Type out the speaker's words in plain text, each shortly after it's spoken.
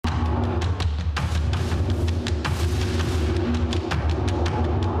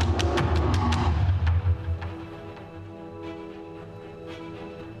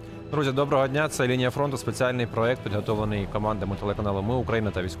Друзі, доброго дня. Це «Лінія фронту», спеціальний проєкт, підготовлений командами телеканалу «Ми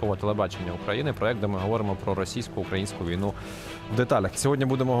Україна» та військового телебачення України. Проєкт, де ми говоримо про російсько-українську війну в деталях. Сьогодні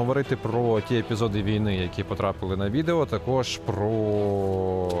будемо говорити про ті епізоди війни, які потрапили на відео, також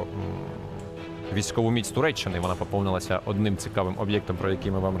про військову міць Туреччини. Вона поповнилася одним цікавим об'єктом, про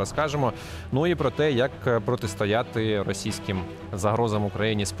який ми вам розкажемо. Ну і про те, як протистояти російським загрозам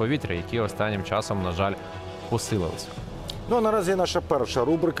Україні з повітря, які останнім часом, на жаль, посилилися. Ну а наразі наша перша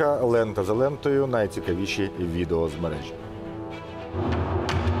рубрика «Лента за лентою. Найцікавіші відео з мережі».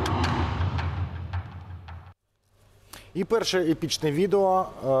 І перше епічне відео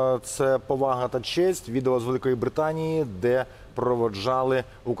 – це «Повага та честь». Відео з Великої Британії, де проводжали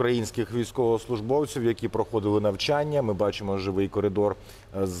українських військовослужбовців, які проходили навчання. Ми бачимо живий коридор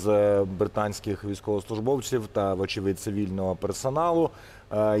з британських військовослужбовців та, вочевидь, цивільного персоналу,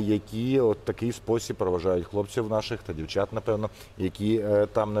 які от такий спосіб проважають хлопців наших та дівчат, напевно, які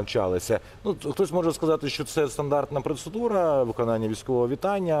там навчалися. Ну, хтось може сказати, що це стандартна процедура виконання військового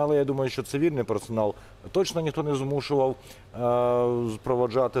вітання, але я думаю, що цивільний персонал точно ніхто не змушував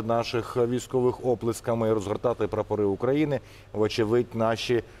проводжати наших військових оплесками і розгортати прапори України. Вочевидь,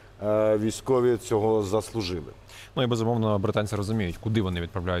 наші військові цього заслужили. Ну і, безумовно, британці розуміють, куди вони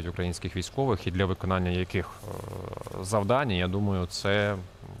відправляють українських військових і для виконання яких завдань. Я думаю, це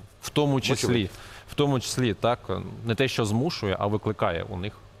в тому числі так, не те, що змушує, а викликає у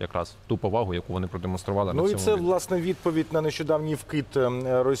них якраз ту повагу, яку вони продемонстрували на цьому відео. Ну і це, власне, відповідь на нещодавній вкид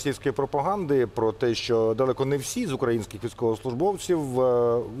російської пропаганди про те, що далеко не всі з українських військовослужбовців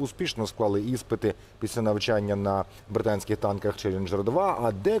успішно склали іспити після навчання на британських танках Challenger 2,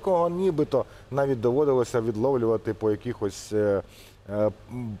 а декого нібито навіть доводилося відловлювати по якихось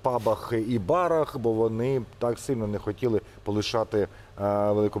пабах і барах, бо вони так сильно не хотіли полишати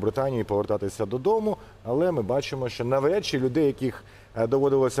Велику Британію і повертатися додому. Але ми бачимо, що навряд чи людей, яких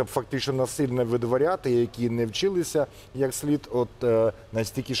доводилося б фактично насильно видворяти, які не вчилися як слід, от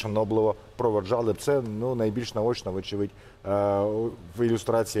настільки шанобливо проводжали б це, ну, найбільш наочно, вочевидь,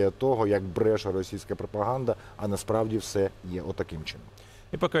 ілюстрація того, як бреше російська пропаганда, а насправді все є отаким чином.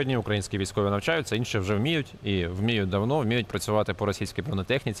 І поки одні українські військові навчаються, інші вже вміють, і вміють давно, вміють працювати по російській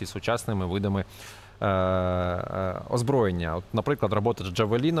бронетехніці з сучасними видами озброєння. От, наприклад, робота з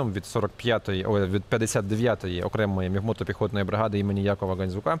Джавеліном від 59-ї окремої мотопіхотної бригади імені Якова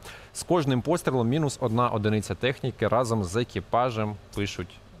Гандзюка. З кожним пострілом мінус одна одиниця техніки разом з екіпажем,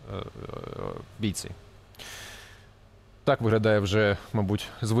 пишуть бійці. Так виглядає вже, мабуть,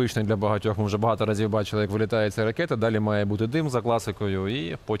 звичний для багатьох. Ми вже багато разів бачили, як вилітає ця ракета. Далі має бути дим за класикою,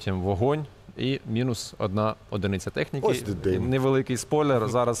 і потім вогонь, і мінус одна одиниця техніки. Невеликий спойлер.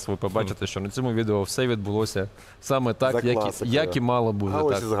 Зараз ви побачите, що на цьому відео все відбулося саме так, як і мало бути. А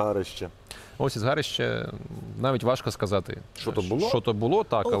ось і згарище. Ось і згарище, навіть важко сказати, що то було,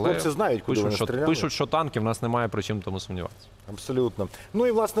 так, але хлопці знають, куди вони стріляли. Пишуть, що танки, в нас немає причин тому сумніватися. Абсолютно. Ну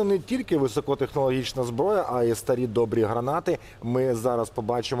і, власне, не тільки високотехнологічна зброя, а й старі добрі гранати. Ми зараз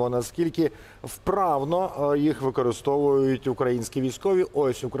побачимо, наскільки вправно їх використовують українські військові.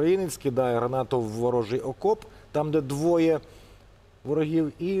 Ось українець кидає гранату в ворожий окоп, там, де двоє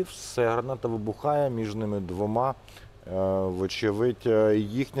ворогів, і все, граната вибухає між ними двома. Вочевидь,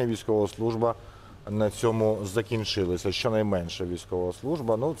 їхня військова служба на цьому закінчилася. Щонайменше військова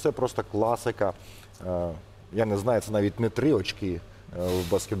служба. Ну, це просто класика. Я не знаю, це навіть не 3 очки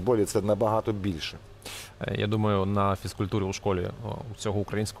в баскетболі, це набагато більше. Я думаю, на фізкультурі у школі у цього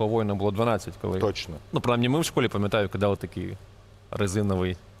українського воїна було 12. Коли... Точно. Ну, принаймні, ми в школі, пам'ятаю, кидали такий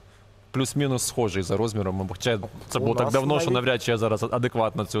резиновий, плюс-мінус схожий за розміром. Мабуть, це було так давно, що навряд чи я зараз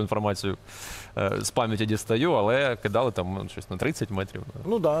адекватно цю інформацію з пам'яті дістаю, але кидали там щось на 30 метрів.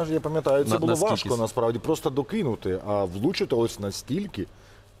 Ну так, я пам'ятаю, це було важко насправді, просто докинути, а влучити ось настільки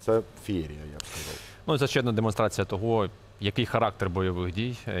 – це феєрія, я б сказав. Ну, це ще одна демонстрація того, який характер бойових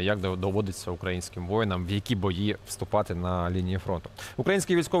дій, як доводиться українським воїнам, в які бої вступати на лінії фронту.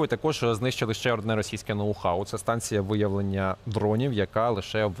 Українські військові також знищили ще одне російське ноу-хау. Це станція виявлення дронів, яка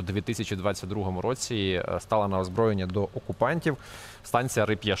лише в 2022 році стала на озброєння до окупантів. Станція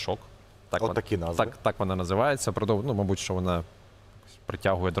 «Рип'яшок». Так вона називається. Ну, мабуть, що вона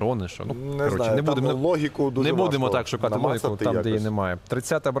притягує дрони. Що, ну, не знаю, не будемо так шукати логіку там, де її немає.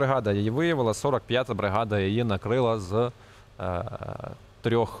 30-та бригада її виявила, 45-та бригада її накрила з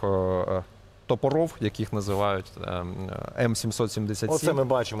 3 топорів, яких називають М777. Оце ми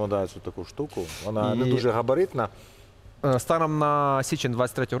бачимо, да, цю таку штуку. Вона не дуже габаритна. Станом на січень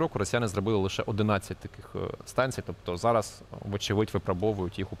 23-го року росіяни зробили лише 11 таких станцій, тобто зараз, вочевидь,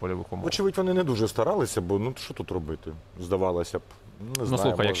 випробовують їх у польових умовах. Вочевидь, вони не дуже старалися, бо ну що тут робити, здавалося б. Ну,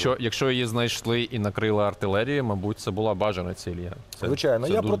 слухай, якщо її знайшли і накрили артилерією, мабуть, це була бажана ціль. Звичайно,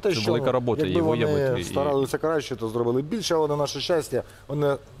 я про те, що якби вони старалися краще, то зробили більше, але на наше щастя,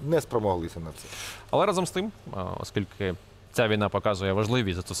 вони не спромоглися на це. Але разом з тим, оскільки ця війна показує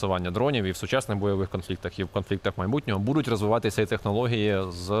важливість застосування дронів і в сучасних бойових конфліктах, і в конфліктах майбутнього, будуть розвиватися і технології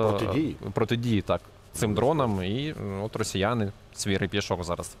з протидії цим дронам. І от росіяни свій реп'яшок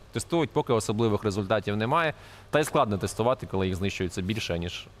зараз тестують, поки особливих результатів немає. Та й складно тестувати, коли їх знищується більше,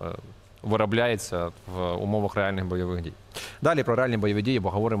 ніж виробляється в умовах реальних бойових дій. Далі про реальні бойові дії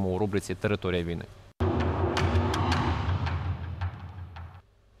поговоримо у рубриці «Територія війни».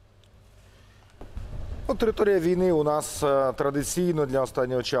 Територія війни у нас традиційно для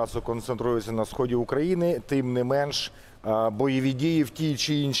останнього часу концентрується на сході України. Тим не менш, бойові дії в тій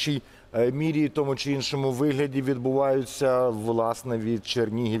чи іншій мірі, тому чи іншому вигляді відбуваються, власне, від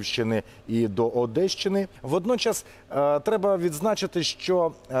Чернігівщини і до Одещини. Водночас треба відзначити,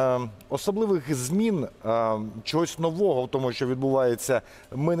 що особливих змін, чогось нового в тому, що відбувається,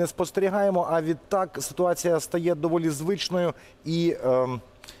 ми не спостерігаємо, а відтак ситуація стає доволі звичною і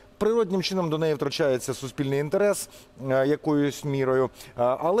природнім чином до неї втрачається суспільний інтерес якоюсь мірою.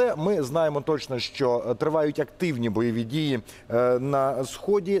 Але ми знаємо точно, що тривають активні бойові дії на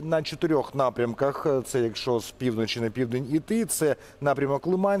Сході на 4 напрямках. Це якщо з півночі на південь іти, це напрямок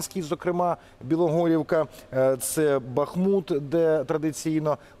Лиманський, зокрема Білогорівка, це Бахмут, де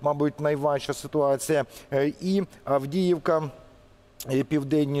традиційно, мабуть, найважча ситуація, і Авдіївка, і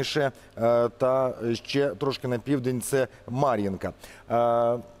південніше, та ще трошки на південь – це Мар'їнка.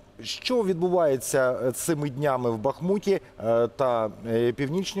 Що відбувається цими днями в Бахмуті та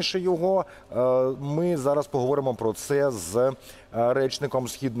північніше його, ми зараз поговоримо про це з речником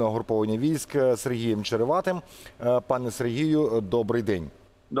Східного груповання військ Сергієм Череватим. Пане Сергію, добрий день.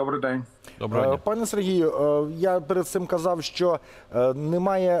 Добрий день. Пане Сергію, я перед цим казав, що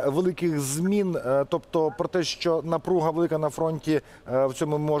немає великих змін, тобто про те, що напруга велика на фронті, в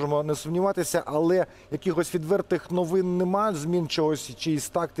цьому ми можемо не сумніватися, але якихось відвертих новин немає, змін чогось, чиїсь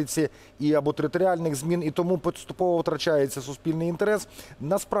тактиці або територіальних змін, і тому поступово втрачається суспільний інтерес.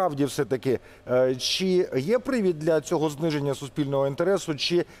 Насправді все-таки, чи є привід для цього зниження суспільного інтересу,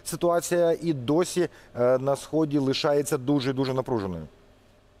 чи ситуація і досі на Сході лишається дуже-дуже напруженою?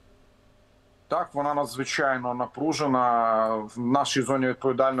 Так, вона надзвичайно напружена. В нашій зоні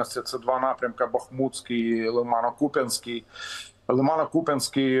відповідальності це 2 напрямки – Бахмутський і Лимано-Куп'янський.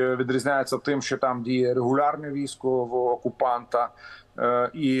 Лимано-Куп'янський відрізняється тим, що там діє регулярне військо окупанта,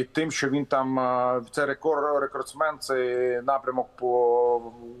 і тим, що він там, це рекордсмен, це напрямок по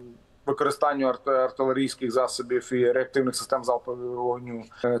використанню артилерійських засобів і реактивних систем залпового вогню.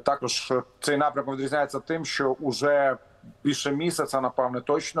 Також цей напрямок відрізняється тим, що уже більше місяця, напевне,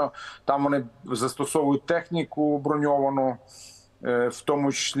 точно, там вони застосовують техніку броньовану, в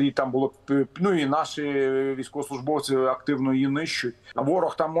тому числі там було, ну і наші військовослужбовці активно її нищуть. А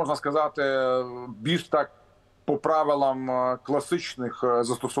ворог там, можна сказати, більш так по правилам класичних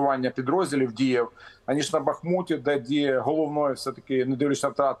застосування підрозділів діяв, аніж на Бахмуті, де діє головною, все-таки, не дивлячись на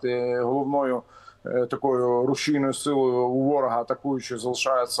втрати, головною такою рушійною силою у ворога атакуючи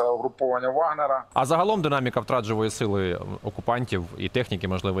залишається угруповання Вагнера. А загалом динаміка втрат живої сили окупантів і техніки,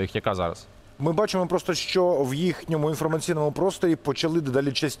 можливо, їх яка зараз? Ми бачимо просто, що в їхньому інформаційному просторі почали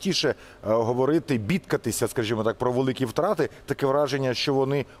дедалі частіше говорити, бідкатися, скажімо так, про великі втрати. Таке враження, що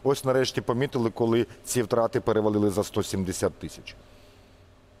вони ось нарешті помітили, коли ці втрати перевалили за 170 тисяч.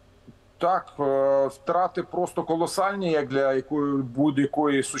 Так, втрати просто колосальні, як для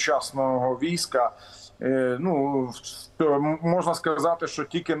будь-якої сучасного війська. Ну, можна сказати, що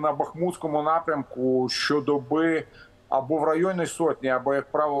тільки на Бахмутському напрямку щодоби або в районі сотні, або,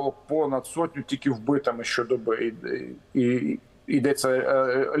 як правило, понад сотню тільки вбитими щодоби. І йдеться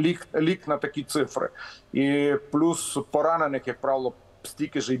лік на такі цифри. І плюс поранених, як правило,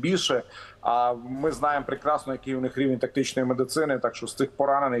 стільки ж і більше. А ми знаємо прекрасно, який у них рівень тактичної медицини, так що з цих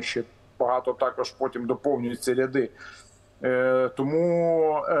поранених ще багато також потім доповнюються ряди.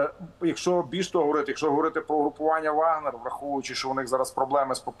 Тому, якщо більш того говорити, якщо говорити про угрупування Вагнер, враховуючи, що у них зараз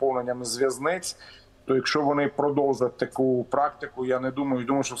проблеми з поповненням зв'язниць, то якщо вони продовжать таку практику, я не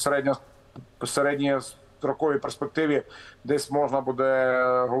думаю, що в середньостроковій перспективі десь можна буде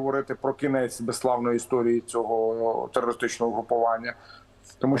говорити про кінець безславної історії цього терористичного угрупування.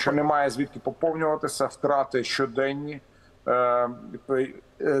 Тому що немає звідки поповнюватися, втрати щоденні.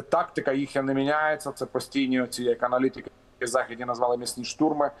 Тактика їхня не міняється, це постійні оці, як аналітики західні назвали, м'ясні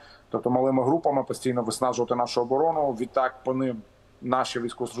штурми, тобто малими групами постійно виснажувати нашу оборону. Відтак по ним наші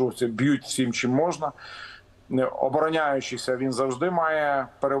військовослужбовці б'ють всім, чим можна. обороняючийся, він завжди має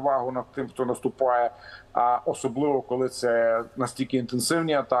перевагу над тим, хто наступає, а особливо, коли це настільки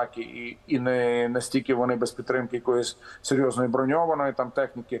інтенсивні атаки і не настільки вони без підтримки якоїсь серйозної броньованої там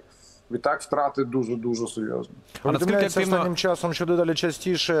техніки. Відтак втрати дуже-дуже серйозні. Повідомляється останнім часом, що дедалі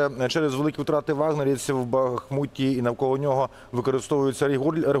частіше через великі втрати вагнерівців в Бахмуті і навколо нього використовуються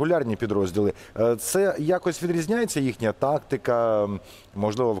регулярні підрозділи. Це якось відрізняється їхня тактика,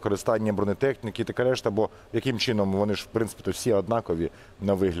 можливо, використання бронетехніки і таке решта, бо яким чином вони ж, в принципі, всі однакові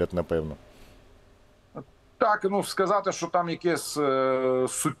на вигляд, напевно? Так, сказати, що там якісь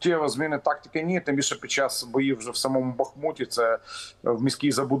суттєві зміни тактики, ні. Тим більше під час боїв вже в самому Бахмуті, це в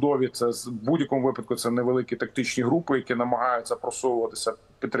міській забудові, це в будь-якому випадку це невеликі тактичні групи, які намагаються просовуватися,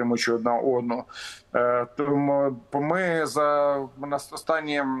 підтримуючи одна одного. Тому ми за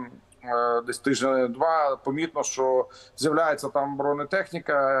останні десь тиждень-два помітно, що з'являється там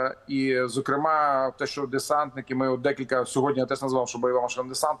бронетехніка, і, зокрема, те, що десантники, ми декілька, сьогодні я теж назвав, що бойова машина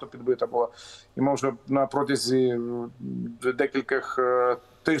десанту підбита була, і ми вже на протязі декількох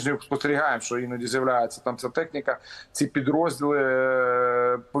тижнів спостерігаємо, що іноді з'являється там ця техніка, ці підрозділи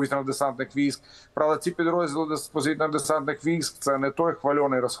повітряно-десантних військ. Правда, ці підрозділи повітряно-десантних військ – це не той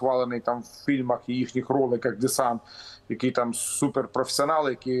хвальоний, розхвалений там в фільмах і їхніх роликах десант, які там суперпрофесіонали,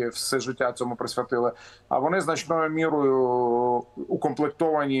 які все життя цьому присвятили, а вони значною мірою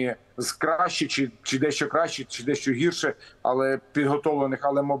укомплектовані з краще, чи дещо краще, чи дещо гірше, але підготовлених,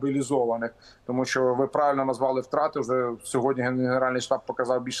 але мобілізованих. Тому що ви правильно назвали втрати, вже сьогодні Генеральний штаб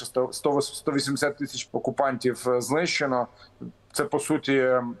показав більше 180 тисяч окупантів знищено. Це, по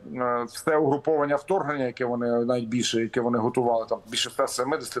суті, все угруповання вторгнення, яке вони найбільше, яке вони готували, там більше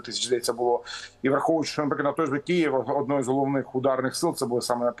 170 тисяч, здається, було. І враховуючи, що, наприклад, на той же Київ, одною з головних ударних сил, це були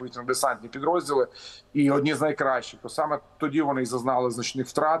саме повітряно-десантні підрозділи, і одні з найкращих. То саме тоді вони і зазнали значних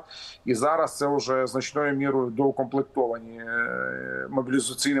втрат, і зараз це вже значною мірою доукомплектовані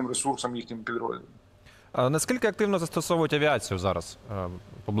мобілізаційним ресурсом їхнім підрозділом. А наскільки активно застосовують авіацію зараз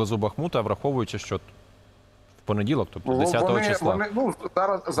поблизу Бахмута, враховуючи, що понеділок, тобто 10 числа,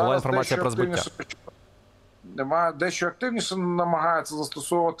 була інформація про збиття? Дещо активніше намагаються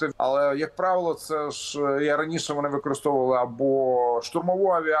застосовувати, але, як правило, це ж і раніше вони використовували або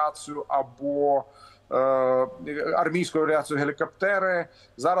штурмову авіацію, або армійську авіацію, гелікоптери.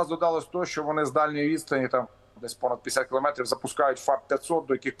 Зараз додалось те, що вони з дальньої відстані, там десь понад 50 кілометрів, запускають ФАП-500,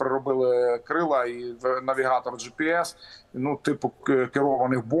 до яких приробили крила і навігатор GPS, типу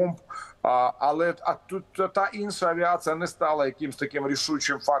керованих бомб. Але тут та інша авіація не стала якимось таким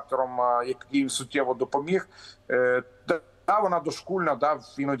рішучим фактором, який суттєво допоміг. Та вона дошкульна,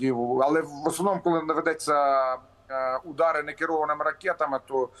 іноді, але в основному, коли наведеться удари некерованими ракетами,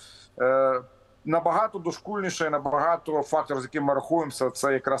 то набагато дошкульніше, набагато фактор, з яким ми рахуємося,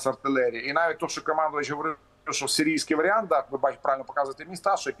 це якраз артилерія. І навіть те, що командувач говорив, що сирійський варіант, ви бачите, правильно показуєте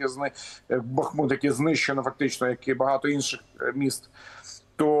міста, що Бахмут, яке знищено фактично, як і багато інших міст,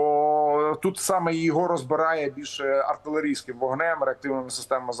 то тут саме його розбирає більше артилерійським вогнем, реактивними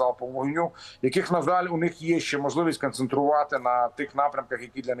системами залпового вогню, яких, на жаль, у них є ще можливість концентрувати на тих напрямках,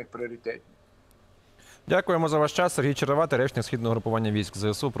 які для них пріоритетні. Дякуємо за ваш час. Сергій Череватий, речник Східного групування військ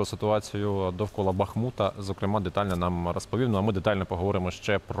ЗСУ, про ситуацію довкола Бахмута, зокрема, детально нам розповів. А ми детально поговоримо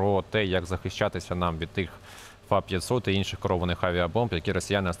ще про те, як захищатися нам від тих ФАП-500 і інших керованих авіабомб, які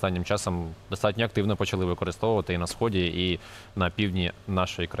росіяни останнім часом достатньо активно почали використовувати і на сході, і на півдні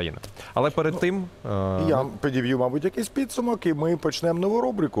нашої країни. Але перед тим... Я підіб'ю, мабуть, якийсь підсумок, і ми почнемо нову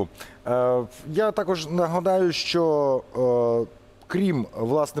рубрику. Я також нагадаю, що крім,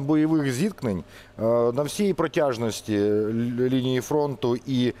 власне, бойових зіткнень, на всій протяжності лінії фронту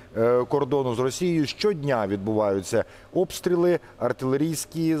і кордону з Росією щодня відбуваються обстріли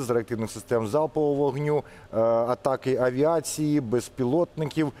артилерійські, з реактивних систем залпового вогню, атаки авіації,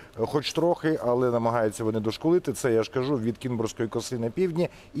 безпілотників, хоч трохи, але намагаються вони дошкулити. Це, я ж кажу, від Кінбурзької коси на півдні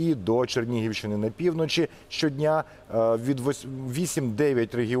і до Чернігівщини на півночі. Щодня від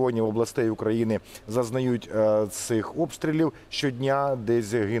 8-9 регіонів областей України зазнають цих обстрілів. Щодня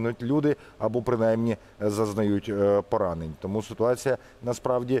десь гинуть люди або принаймні зазнають поранень. Тому ситуація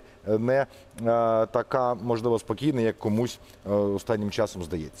насправді не така, можливо, спокійна, як комусь останнім часом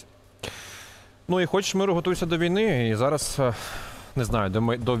здається. Ну і хоч миру, готуйся до війни. І зараз, не знаю,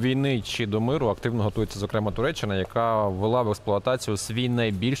 до війни чи до миру активно готується, зокрема, Туреччина, яка ввела в експлуатацію свій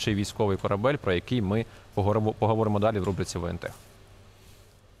найбільший військовий корабель, про який ми поговоримо далі в рубриці ВНТ.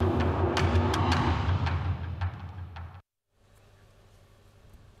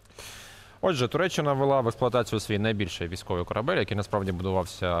 Отже, Туреччина ввела в експлуатацію свій найбільший військовий корабель, який насправді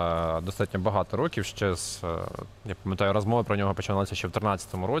будувався достатньо багато років. Ще я пам'ятаю, розмови про нього почалися ще в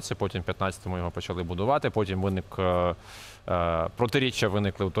 2013 році, потім в 2015-му його почали будувати, потім протиріччя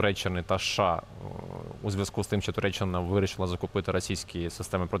виникли у Туреччини та США у зв'язку з тим, що Туреччина вирішила закупити російські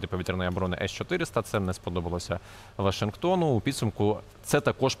системи протиповітряної оборони С-400. Це не сподобалося Вашингтону. У підсумку це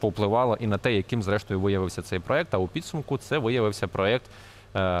також повпливало і на те, яким зрештою виявився цей проєкт, а у підсумку це виявився проєкт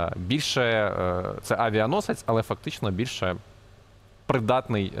більше, це авіаносець, але фактично більше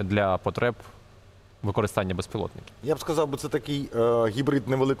придатний для потреб використання безпілотників. Я б сказав, бо це такий гібрид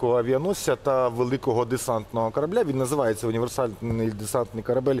невеликого авіаносця та великого десантного корабля. Він називається універсальний десантний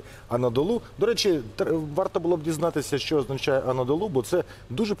корабель Анадолу. До речі, варто було б дізнатися, що означає Анадолу, бо це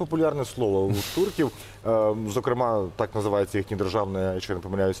дуже популярне слово у турків. Зокрема, так називається їхнє державне, якщо я не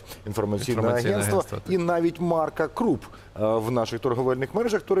помиляюсь, інформаційне агентство. І навіть марка Круп в наших торговельних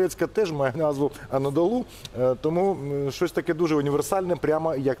мережах турецька теж має назву Анадолу. Тому щось таке дуже універсальне,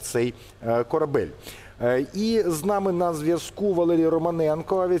 прямо як цей корабель. І з нами на зв'язку Валерій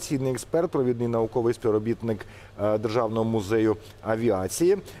Романенко, авіаційний експерт, провідний науковий співробітник Державного музею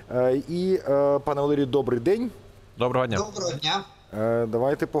авіації. І, пане Валерію, добрий день. Доброго дня. Доброго дня.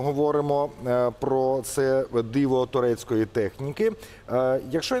 Давайте поговоримо про це диво турецької техніки.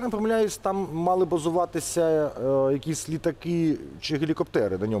 Якщо я не помиляюсь, там мали базуватися якісь літаки чи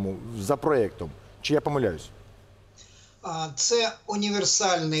гелікоптери на ньому за проєктом. Чи я помиляюсь? Це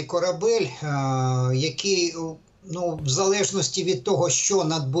універсальний корабель, який, в залежності від того, що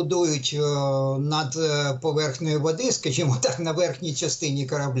надбудують над поверхнею води, скажімо так, на верхній частині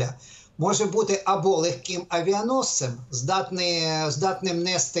корабля, може бути або легким авіаносцем, здатним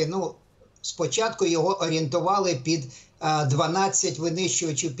нести, спочатку його орієнтували під 12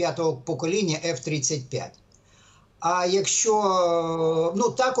 винищувачів 5-го покоління F-35. А якщо,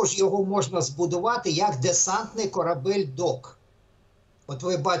 також його можна збудувати як десантний корабель-док. От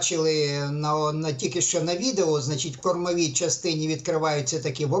ви бачили тільки що на відео, значить, в кормовій частині відкриваються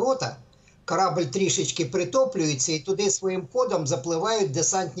такі ворота, корабль трішечки притоплюється і туди своїм ходом запливають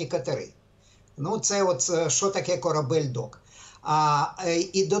десантні катери. Це от що таке корабель-док.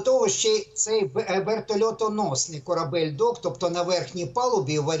 І до того ще цей вертольотоносний корабель-док, тобто на верхній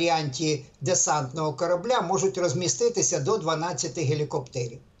палубі у варіанті десантного корабля можуть розміститися до 12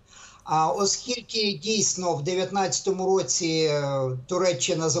 гелікоптерів. Оскільки дійсно в 2019 році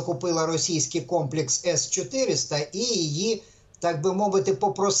Туреччина закупила російський комплекс С-400 і її, так би мовити,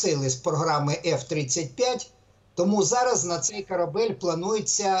 попросили з програми F-35, тому зараз на цей корабель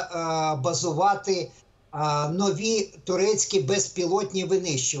планується базувати нові турецькі безпілотні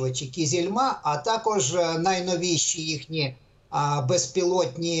винищувачі «Кізільма», а також найновіші їхні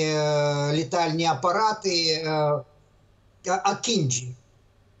безпілотні літальні апарати «Акінджі».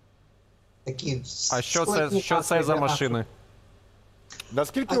 А що це за машини?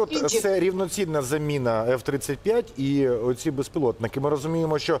 Наскільки це рівноцінна заміна F-35 і оці безпілотники? Ми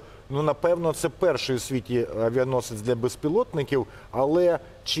розуміємо, що, напевно, це перший у світі авіаносець для безпілотників, але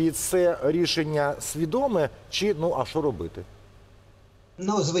чи це рішення свідоме, чи, а що робити?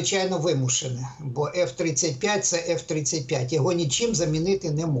 Звичайно, вимушене, бо F-35 – це F-35, його нічим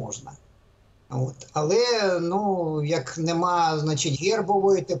замінити не можна. Але, як нема, значить,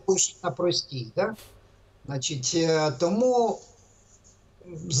 гербової, то пишуть на простій, так? Тому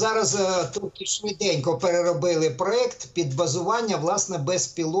зараз турки швиденько переробили проєкт під базування, власне,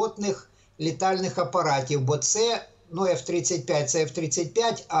 безпілотних літальних апаратів, бо це, F-35 – це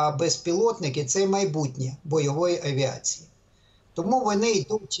F-35, а безпілотники – це майбутнє бойової авіації. Тому вони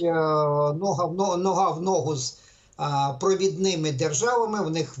йдуть нога в ногу з провідними державами, в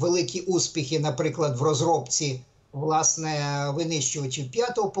них великі успіхи, наприклад, в розробці, власне, винищувачів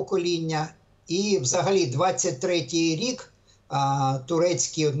 5-го покоління, і взагалі 23-й рік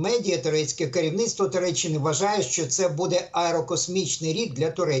турецькі медіа, турецьке керівництво Туреччини вважає, що це буде аерокосмічний рік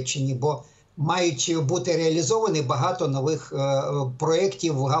для Туреччини, бо мають бути реалізовані багато нових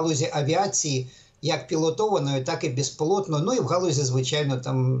проєктів в галузі авіації, як пілотованої, так і безпілотної, і в галузі, звичайно,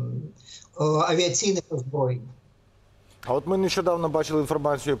 авіаційних озброєнь. А от ми нещодавно бачили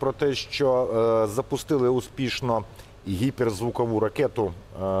інформацію про те, що запустили успішно гіперзвукову ракету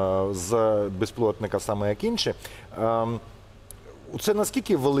з безпілотника саме «Акінджі». Це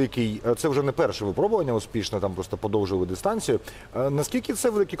наскільки великий, це вже не перше випробування успішне, там просто подовжили дистанцію. Наскільки це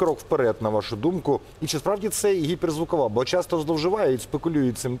великий крок вперед, на вашу думку? І чи справді це гіперзвукова? Бо часто зловживають,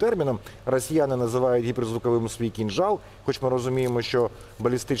 спекулюють цим терміном. Росіяни називають гіперзвуковим свій кінжал, хоч ми розуміємо, що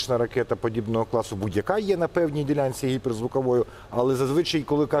балістична ракета подібного класу будь-яка є на певній ділянці гіперзвуковою. Але зазвичай,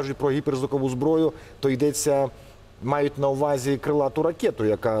 коли кажуть про гіперзвукову зброю, то йдеться мають на увазі крилату ракету,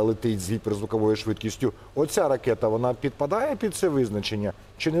 яка летить з гіперзвуковою швидкістю. Оця ракета, вона підпадає під це визначення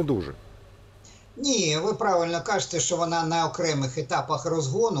чи не дуже? Ні, ви правильно кажете, що вона на окремих етапах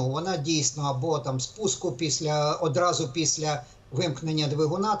розгону, вона дійсно або там спуску одразу після вимкнення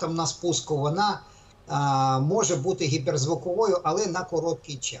двигуна, там на спуску вона може бути гіперзвуковою, але на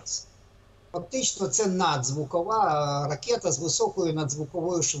короткий час. Фактично це надзвукова ракета з високою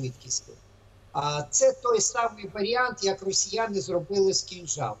надзвуковою швидкістю. Це той самий варіант, як росіяни зробили з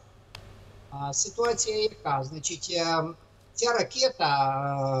 «Кинжалом». Ситуація яка? Значить, ця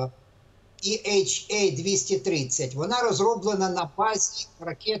ракета EHA-230, вона розроблена на базі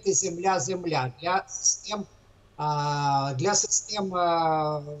ракети Земля-Земля для систем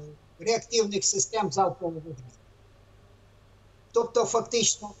реактивних систем залпового вогню. Тобто,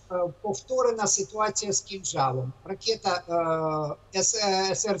 фактично, повторена ситуація з «Кинжалом». Ракета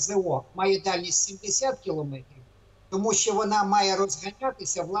СРЗО має дальність 70 км, тому що вона має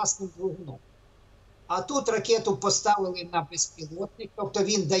розганятися власним двигуном. А тут ракету поставили на безпілотник, тобто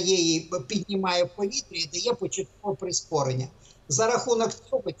він піднімає в повітря і дає початкове прискорення. За рахунок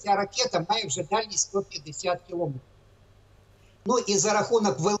цього ця ракета має вже дальність 150 км. Ну і за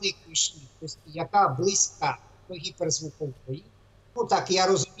рахунок великої швидкості, яка близька до гіперзвукової, ну так, я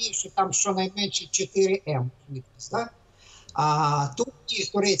розумію, що там щонайменше 4М швидкість, так? Тут ті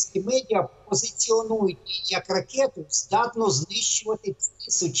турецькі медіа позиціонують її як ракету, здатну знищувати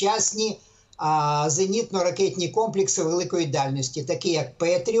всі сучасні зенітно-ракетні комплекси великої дальності, такі як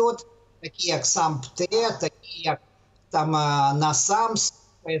 «Петріот», такі як САМП-Т, такі як там НАСАМС,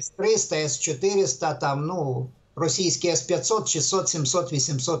 С-300, С-400, там, ну, російські С-500, 600, 700,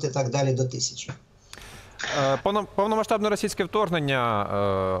 800 і так далі до 1000. Повномасштабне російське вторгнення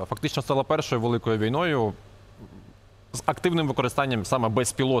фактично стало першою великою війною з активним використанням саме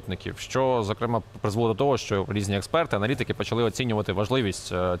безпілотників, що, зокрема, призвело до того, що різні експерти, аналітики почали оцінювати важливість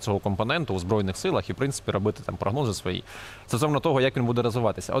цього компоненту у Збройних силах і, в принципі, робити там прогнози свої стосовно того, як він буде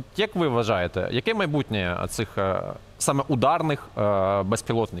розвиватися. От як ви вважаєте, яке майбутнє цих саме ударних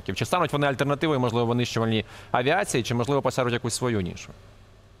безпілотників? Чи стануть вони альтернативою, можливо, винищувальній авіації, чи, можливо, посядуть якусь свою нішу?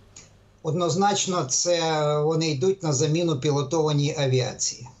 Однозначно, вони йдуть на заміну пілотованій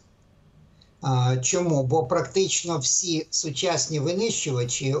авіації. Чому? Бо практично всі сучасні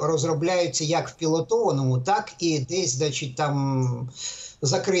винищувачі розробляються як в пілотованому, так і десь, значить, там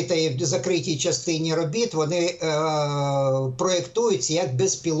закритій частині робіт вони проєктуються як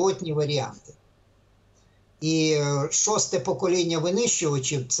безпілотні варіанти. І шосте покоління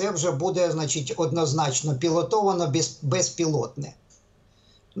винищувачів це вже буде, значить, однозначно пілотовано безпілотне.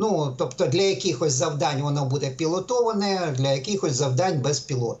 Ну, тобто для якихось завдань воно буде пілотоване, для якихось завдань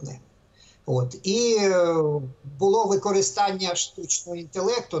безпілотне. От. І було використання штучного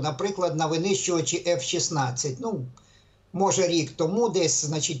інтелекту, наприклад, на винищувачі F-16. Ну, може рік тому десь,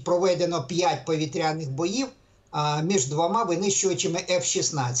 значить, проведено 5 повітряних боїв між двома винищувачами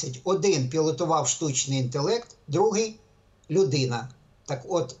F-16. Один пілотував штучний інтелект, другий – людина. Так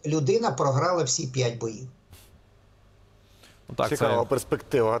от, людина програла всі 5 боїв. Так, цікава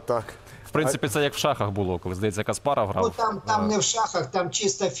перспектива, так. В принципі, це як в шахах було, коли, здається, Каспаров грав. Ну, там не в шахах, там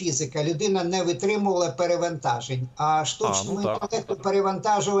чиста фізика. Людина не витримувала перевантажень. А штучному інтелекту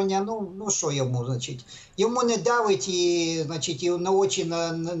перевантажування, ну що йому, значить? Йому не давить і, значить, і на очі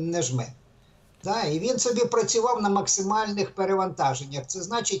не жме. Да? І він собі працював на максимальних перевантаженнях. Це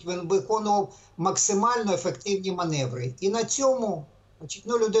значить, він виконував максимально ефективні маневри. І на цьому, значить,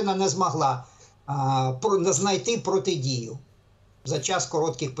 ну, людина не змогла знайти протидію за час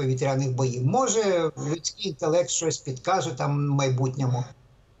коротких повітряних боїв. Може, людський інтелект щось підкаже там в майбутньому,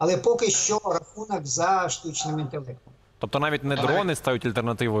 але поки що рахунок за штучним інтелектом. Тобто навіть не дрони стають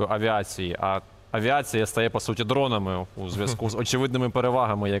альтернативою авіації, а авіація стає, по суті, дронами у зв'язку з очевидними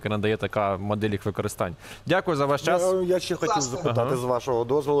перевагами, які надає така модель їх використання. Дякую за ваш час. Я ще хотів запитати, з вашого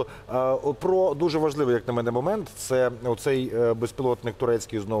дозволу, про дуже важливий, як на мене, момент. Це оцей безпілотник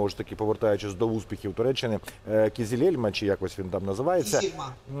турецький, знову ж таки, повертаючись до успіхів Туреччини, Кізілельма, чи якось він там називається.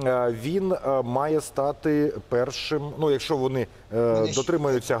 Він має стати першим, ну, якщо вони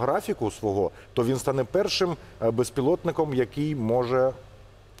дотримаються графіку свого, то він стане першим безпілотником, який може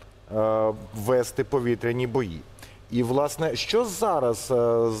вести повітряні бої. І, власне, що зараз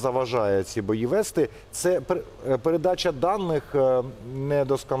заважає ці бої вести? Це передача даних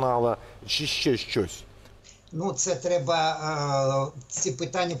недосконала чи ще щось? Ну, це треба, ці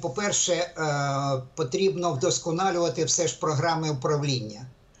питання, по-перше, потрібно вдосконалювати все ж програми управління.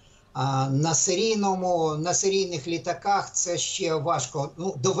 На серійних літаках це ще важко,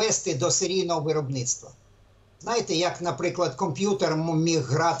 ну, довести до серійного виробництва. Знаєте, як, наприклад, комп'ютер міг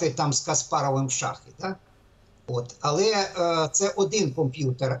грати там з Каспаровим в шахи, так? Але це один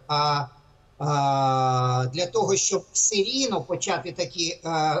комп'ютер. А для того, щоб серійно почати такі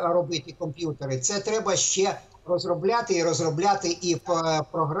робити комп'ютери, це треба ще розробляти і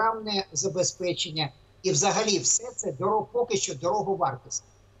програмне забезпечення. І взагалі все це поки що дороговартість.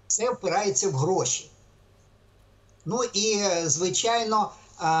 Це впирається в гроші. Ну і, звичайно,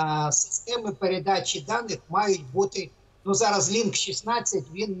 системи передачі даних мають бути, ну зараз Link 16,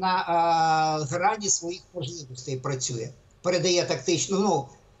 він на грані своїх можливостей працює. Передає тактичну,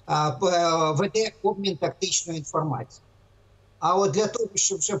 веде обмін тактичною інформацією. А от для того,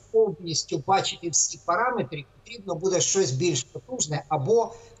 щоб вже повністю бачити всі параметри, потрібно буде щось більш потужне,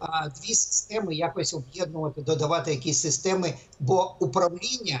 або дві системи якось об'єднувати, додавати якісь системи, бо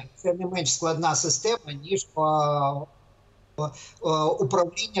управління – це не менш складна система, ніж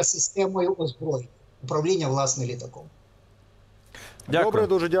управління системою озброєння, управління, власне, літаком. Дякую. Добре,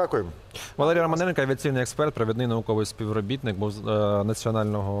 дуже дякую. Валерій Романенко, авіаційний експерт, провідний науковий співробітник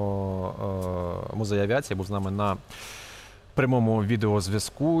Національного музею авіації, був з нами на прямому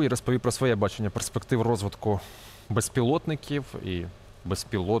відеозв'язку і розповів про своє бачення перспектив розвитку безпілотників і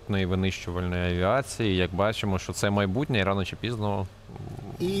безпілотної винищувальної авіації. Як бачимо, що це майбутнє, і рано чи пізно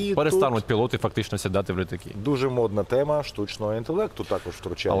перестануть пілоти фактично сідати в літаки. Дуже модна тема штучного інтелекту також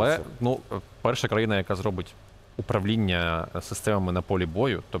втручається. Але перша країна, яка зробить управління системами на полі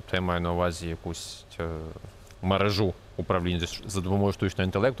бою, тобто я маю на увазі якусь мережу управління за допомогою штучного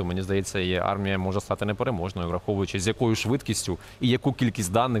інтелекту, мені здається, її армія може стати непереможною, враховуючи, з якою швидкістю і яку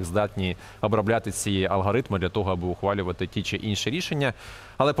кількість даних здатні обробляти ці алгоритми для того, аби ухвалювати ті чи інші рішення.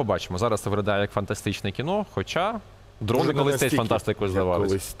 Але побачимо. Зараз це виглядає як фантастичне кіно, хоча дрони колись теж фантастикою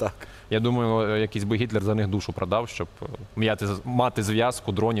здавалися. Я думаю, якийсь би Гітлер за них душу продав, щоб мати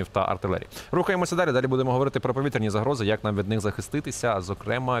зв'язку дронів та артилерії. Рухаємося далі. Далі будемо говорити про повітряні загрози, як нам від них захиститися, а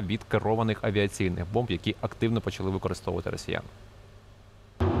зокрема від керованих авіаційних бомб, які активно почали використовувати росіяни.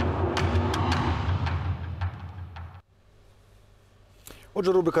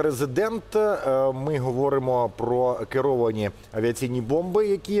 Отже, рубрика «Резидент». Ми говоримо про керовані авіаційні бомби,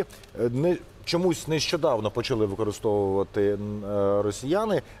 які чомусь нещодавно почали використовувати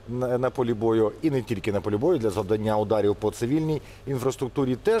росіяни на полі бою, і не тільки на полі бою, для завдання ударів по цивільній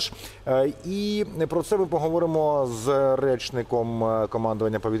інфраструктурі теж. І про це ми поговоримо з речником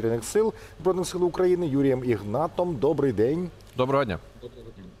командування повітряних сил Збройних сил України Юрієм Ігнатом. Добрий день. Доброго дня. Доброго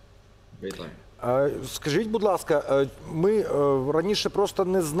дня. Вітаю. Скажіть, будь ласка, ми раніше просто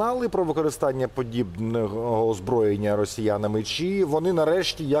не знали про використання подібного озброєння росіянами, чи вони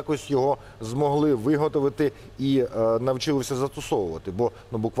нарешті якось його змогли виготовити і навчилися застосовувати? Бо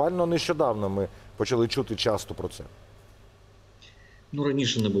буквально нещодавно ми почали чути часто про це.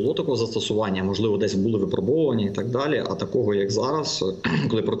 Раніше не було такого застосування, можливо, десь були випробовані і так далі, а такого, як зараз,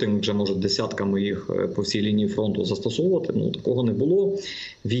 коли противник вже може десятками їх по всій лінії фронту застосовувати, такого не було.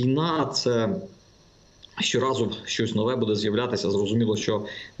 Війна – це щоразу щось нове буде з'являтися. Зрозуміло, що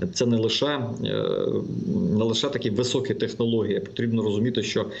це не лише такі високі технології. Потрібно розуміти,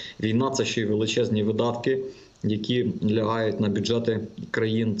 що війна – це ще й величезні видатки, які лягають на бюджети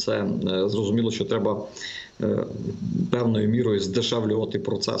країн. Це зрозуміло, що треба певною мірою здешевлювати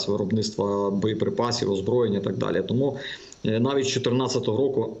процес виробництва боєприпасів, озброєння і так далі. Тому навіть з 2014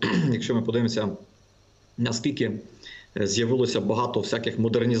 року, якщо ми подивимося, наскільки з'явилося багато всяких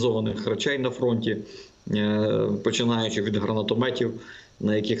модернізованих речей на фронті, починаючи від гранатометів,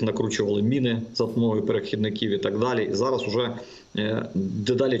 на яких накручували міни за допомогою перехідників і так далі. І зараз вже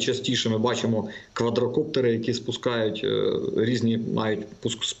дедалі частіше ми бачимо квадрокоптери, які спускають різні, мають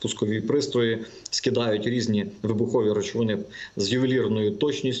спускові пристрої, скидають різні вибухові речовини з ювелірною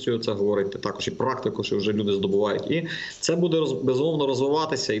точністю. Це говорить також і практику, що вже люди здобувають. І це буде безумовно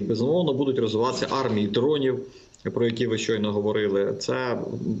розвиватися, і безумовно будуть розвиватися армії дронів, про які ви щойно говорили. Це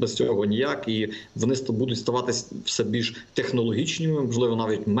без цього ніяк, і вони будуть ставати все більш технологічними, можливо,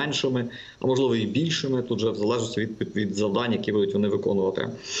 навіть меншими, а можливо і більшими, тут вже в залежності від завдань, які будуть вони виконувати.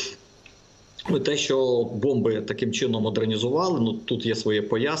 Те, що бомби таким чином модернізували, тут є своє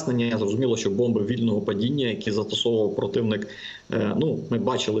пояснення. Зрозуміло, що бомби вільного падіння, які застосовував противник, ми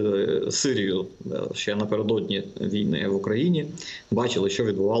бачили Сирію ще напередодні війни в Україні, бачили, що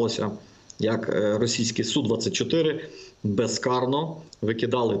відбувалося, як російські Су-24 безкарно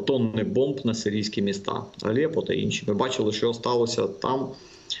викидали тонни бомб на сирійські міста, Алеппо та інші. Ми бачили, що сталося там,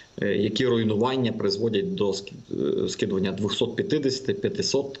 які руйнування призводять до скидування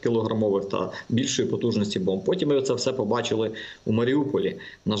 250-500 кілограмових та більшої потужності бомб. Потім ми це все побачили у Маріуполі.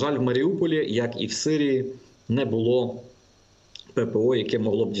 На жаль, в Маріуполі, як і в Сирії, не було ППО, яке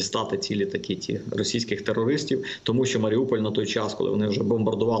могло б дістати ці літаки російських терористів, тому що Маріуполь на той час, коли вони вже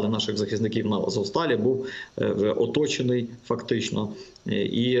бомбардували наших захисників на Азовсталі, був вже оточений фактично,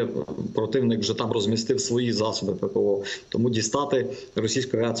 і противник вже там розмістив свої засоби ППО, тому дістати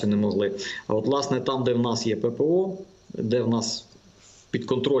російську авіацію не могли. А от, власне, там, де в нас є ППО, де в нас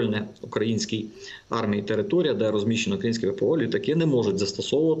підконтрольне українській армії територія, де розміщено українське ППО, літаки не можуть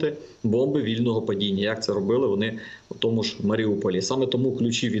застосовувати бомби вільного падіння, як це робили вони у тому ж Маріуполі. Саме тому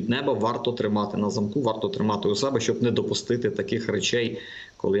ключі від неба варто тримати на замку, варто тримати у себе, щоб не допустити таких речей,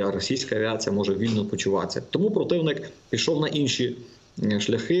 коли російська авіація може вільно почуватися. Тому противник пішов на інші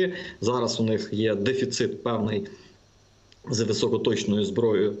шляхи. Зараз у них є дефіцит певний з високоточною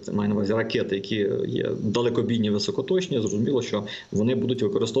зброєю, це має на увазі ракети, які є далекобійні, високоточні, зрозуміло, що вони будуть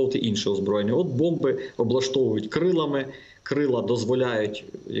використовувати інше озброєння. От бомби облаштовують крилами, крила дозволяють,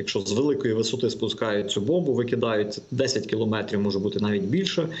 якщо з великої висоти спускають цю бомбу, викидають 10 кілометрів, може бути навіть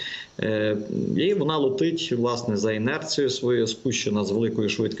більше, і вона летить, власне, за інерцією своєю, спущена з великою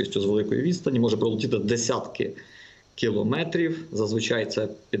швидкістю, з великої відстані, може пролетіти десятки кілометрів, зазвичай це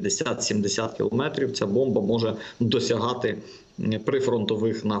 50-70 кілометрів. Ця бомба може досягати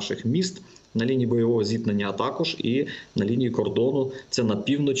прифронтових наших міст на лінії бойового зіткнення, а також і на лінії кордону, це на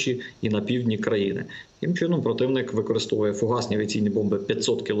півночі і на півдні країни. Таким чином противник використовує фугасні авіаційні бомби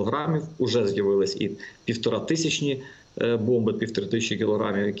 500 кілограмів, уже з'явились і 1500 бомби, 1500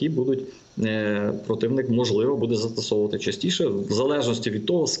 кілограмів, які будуть противник, можливо, буде застосовувати частіше, в залежності від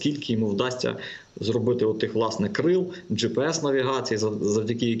того, скільки йому вдасться зробити отих, власне, крил, GPS-навігації,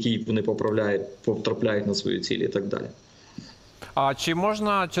 завдяки якій вони потрапляють на свої цілі і так далі. А чи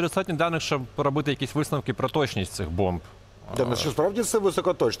можна через сотні даних, щоб робити якісь висновки про точність цих бомб? Та, що справді це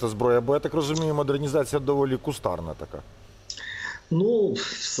високоточна зброя, бо я так розумію, модернізація доволі кустарна така. Ну,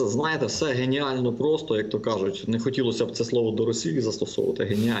 знаєте, все геніально просто, як то кажуть. Не хотілося б це слово до Росії застосовувати,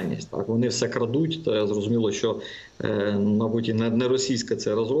 геніальність. Так, вони все крадуть, та зрозуміло, що, мабуть, і не російська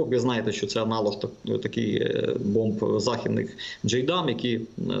це розробка. Знаєте, що це аналог такий бомб західних JDAM, які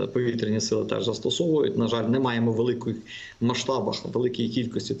повітряні сили теж застосовують. На жаль, не маємо великих масштабах, великій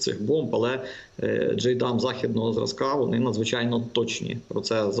кількості цих бомб, але JDAM західного зразка, вони надзвичайно точні. Про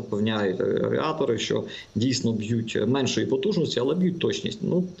це запевняють авіатори, що дійсно б'ють меншої потужності, але б'ють точність.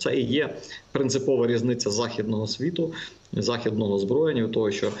 Ну, це і є принципова різниця західного світу, західного озброєння,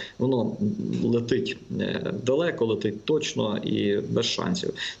 того, що воно летить далеко, летить точно і без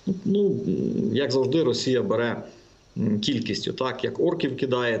шансів. Ну, як завжди, Росія бере кількістю, так, як орків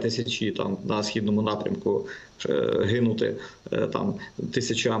кидає тисячі там на східному напрямку гинути там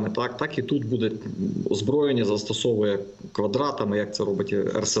тисячами, так і тут буде озброєння, застосовує квадратами, як це робить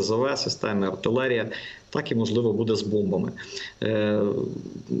РСЗВ системи, артилерія, так і, можливо, буде з бомбами.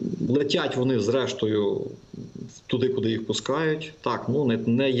 Летять вони, зрештою, туди, куди їх пускають. Так, ну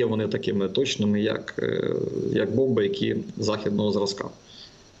не є вони такими точними, як бомби, які західного зразка.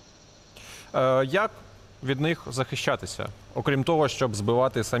 Як від них захищатися, окрім того, щоб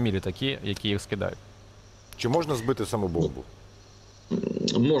збивати самі літаки, які їх скидають? Чи можна збити саму бомбу?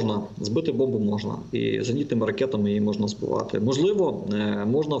 Можна. Збити бомбу можна. І зенітними ракетами її можна збивати. Можливо,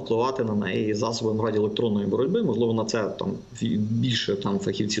 можна впливати на неї засобами радіоелектронної боротьби. Можливо, на це там більше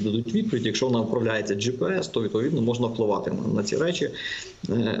фахівці дадуть відповідь. Якщо вона управляється GPS, то, відповідно, можна впливати на ці речі.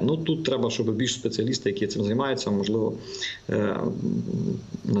 Ну, тут треба, щоб більш спеціалісти, які цим займаються, можливо,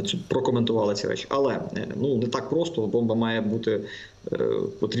 прокоментували ці речі. Але не так просто. Бомба має бути в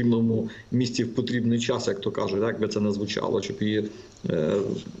потрібному місці в потрібний час, як то кажуть, як би це не звучало,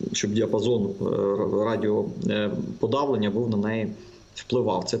 щоб діапазон радіоподавлення був на неї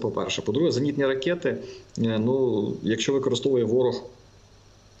впливав. Це по-перше. По-друге, зенітні ракети, якщо використовує ворог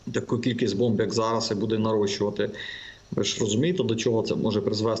таку кількість бомб, як зараз, і буде нарощувати, ви ж розумієте, до чого це може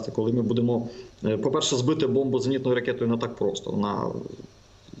призвести, коли ми будемо, по-перше, збити бомбу зенітною ракетою не так просто. Вона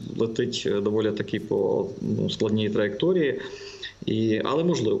летить доволі таки по складній траєкторії. Але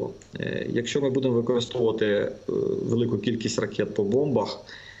можливо, якщо ми будемо використовувати велику кількість ракет по бомбах,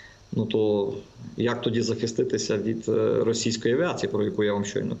 то як тоді захиститися від російської авіації, про яку я вам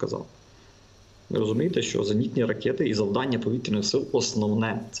щойно казав? Ви розумієте, що зенітні ракети і завдання повітряних сил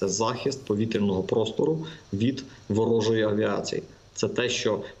основне – це захист повітряного простору від ворожої авіації. Це те,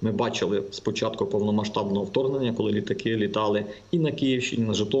 що ми бачили з початку повномасштабного вторгнення, коли літаки літали і на Київщині,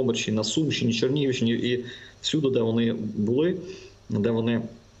 на Житомирщині, на Сумщині, Чернігівщині, і всюди, де вони були, де вони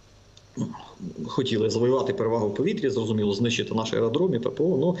хотіли завоювати перевагу в повітрі, зрозуміло, знищити наші аеродроми,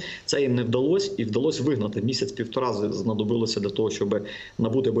 ППО, але це їм не вдалося, і вдалося вигнати. Місяць-півтора знадобилося для того, щоб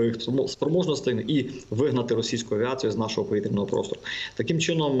набути бойових спроможностей і вигнати російську авіацію з нашого повітряного простору. Таким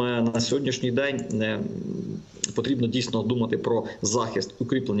чином, на сьогоднішній день потрібно дійсно думати про захист,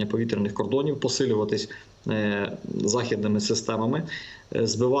 укріплення повітряних кордонів, посилюватись західними системами,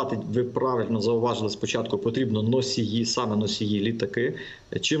 збивати, ви правильно зауважили спочатку, потрібно носії, саме носії, літаки.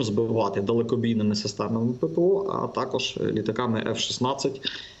 Чим збивати? Далекобійними системами ППО, а також літаками F-16.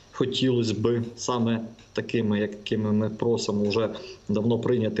 Хотілося б саме такими, якими ми просимо вже давно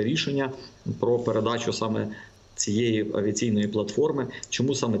прийняти рішення про передачу саме цієї авіаційної платформи.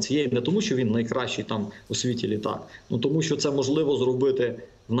 Чому саме цієї? Не тому, що він найкращий там у світі літак, ну тому що це можливо зробити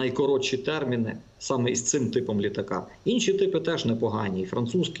в найкоротші терміни саме із цим типом літака. Інші типи теж непогані, і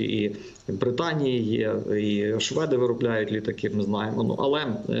французькі, і в Британії є, і шведи виробляють літаки, ми знаємо. Ну,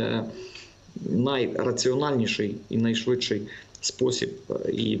 але найраціональніший і найшвидший спосіб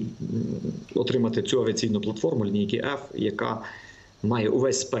і отримати цю авіаційну платформу лінійки F, яка має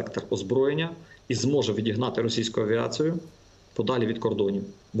увесь спектр озброєння і зможе відігнати російську авіацію подалі від кордонів.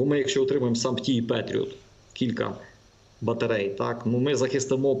 Бо ми, якщо отримаємо сам ті і Петріот, кілька батарей, так, ну ми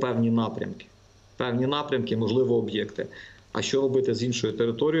захистимо певні напрямки, можливо, об'єкти. А що робити з іншою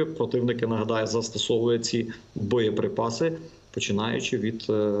територією? Противники, нагадаю, застосовують ці боєприпаси, починаючи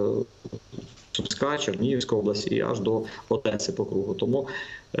від Сумська, Чернігівської області і аж до Одеси по кругу. Тому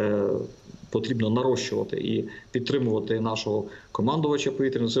потрібно нарощувати і підтримувати нашого командувача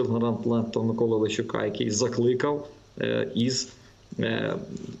повітряних сил генерала ЛЕНТА Миколу Лещука, який закликав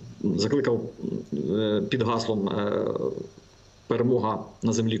під гаслом «Перемога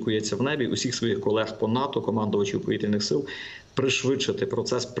на землі кується в небі» усіх своїх колег по НАТО, командувачів повітряних сил, пришвидшити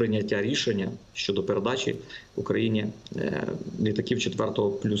процес прийняття рішення щодо передачі Україні літаків 4-го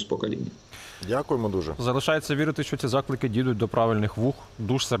плюс покоління. Дякуємо дуже. Залишається вірити, що ці заклики дійдуть до правильних вух,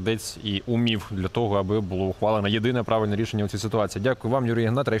 душ, сердець і умів для того, аби було ухвалено єдине правильне рішення у цій ситуації. Дякую вам, Юрій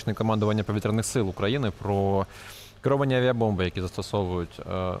Ігнат, речник командування повітряних сил України, про керовані авіабомби, які застосовують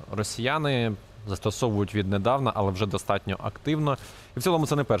росіяни. Застосовують віднедавна, але вже достатньо активно. І в цілому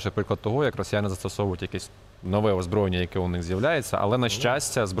це не перший приклад того, як росіяни застосовують якесь нове озброєння, яке у них з'являється. Але, на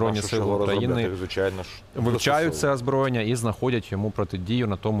щастя, Збройні сили України вивчають це озброєння і знаходять йому протидію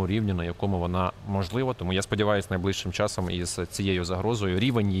на тому рівні, на якому вона можлива. Тому я сподіваюся, найближчим часом із цією загрозою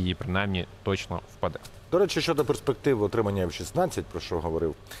рівень її, принаймні, точно впаде. До речі, щодо перспектив отримання F-16, про що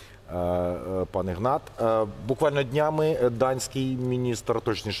говорив пан Ігнат. Буквально днями данський міністр,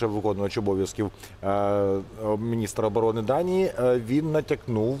 точніше виконувач обов'язків міністра оборони Данії, він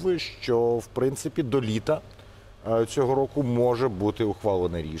натякнув, що в принципі до літа цього року може бути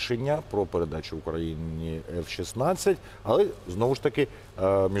ухвалене рішення про передачу Україні F-16, але знову ж таки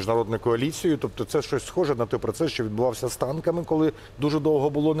міжнародною коаліцією, тобто це щось схоже на той процес, що відбувався з танками, коли дуже довго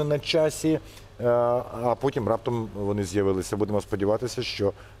було не на часі, а потім раптом вони з'явилися. Будемо сподіватися,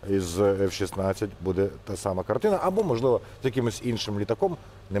 що із F-16 буде та сама картина, або, можливо, з якимось іншим літаком,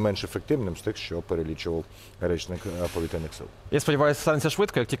 не менш ефективним з тих, що перелічував речник повітряних сил. Я сподіваюся, станеться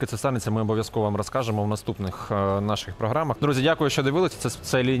швидко. Як тільки це станеться, ми обов'язково вам розкажемо в наступних наших програмах. Друзі, дякую, що дивилися.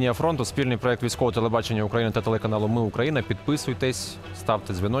 Це «Лінія фронту», спільний проєкт військового телебачення України та телеканалу «Ми Україна». Підписуйтесь,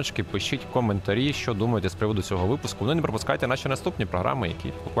 ставте дзвіночки, пишіть коментарі, що думаєте з приводу цього випуску. Ну і не пропускайте наші наступні програми,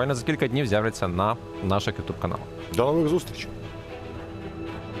 які буквально за кілька днів з'являться на наших YouTube-каналах. До нових зустрічей!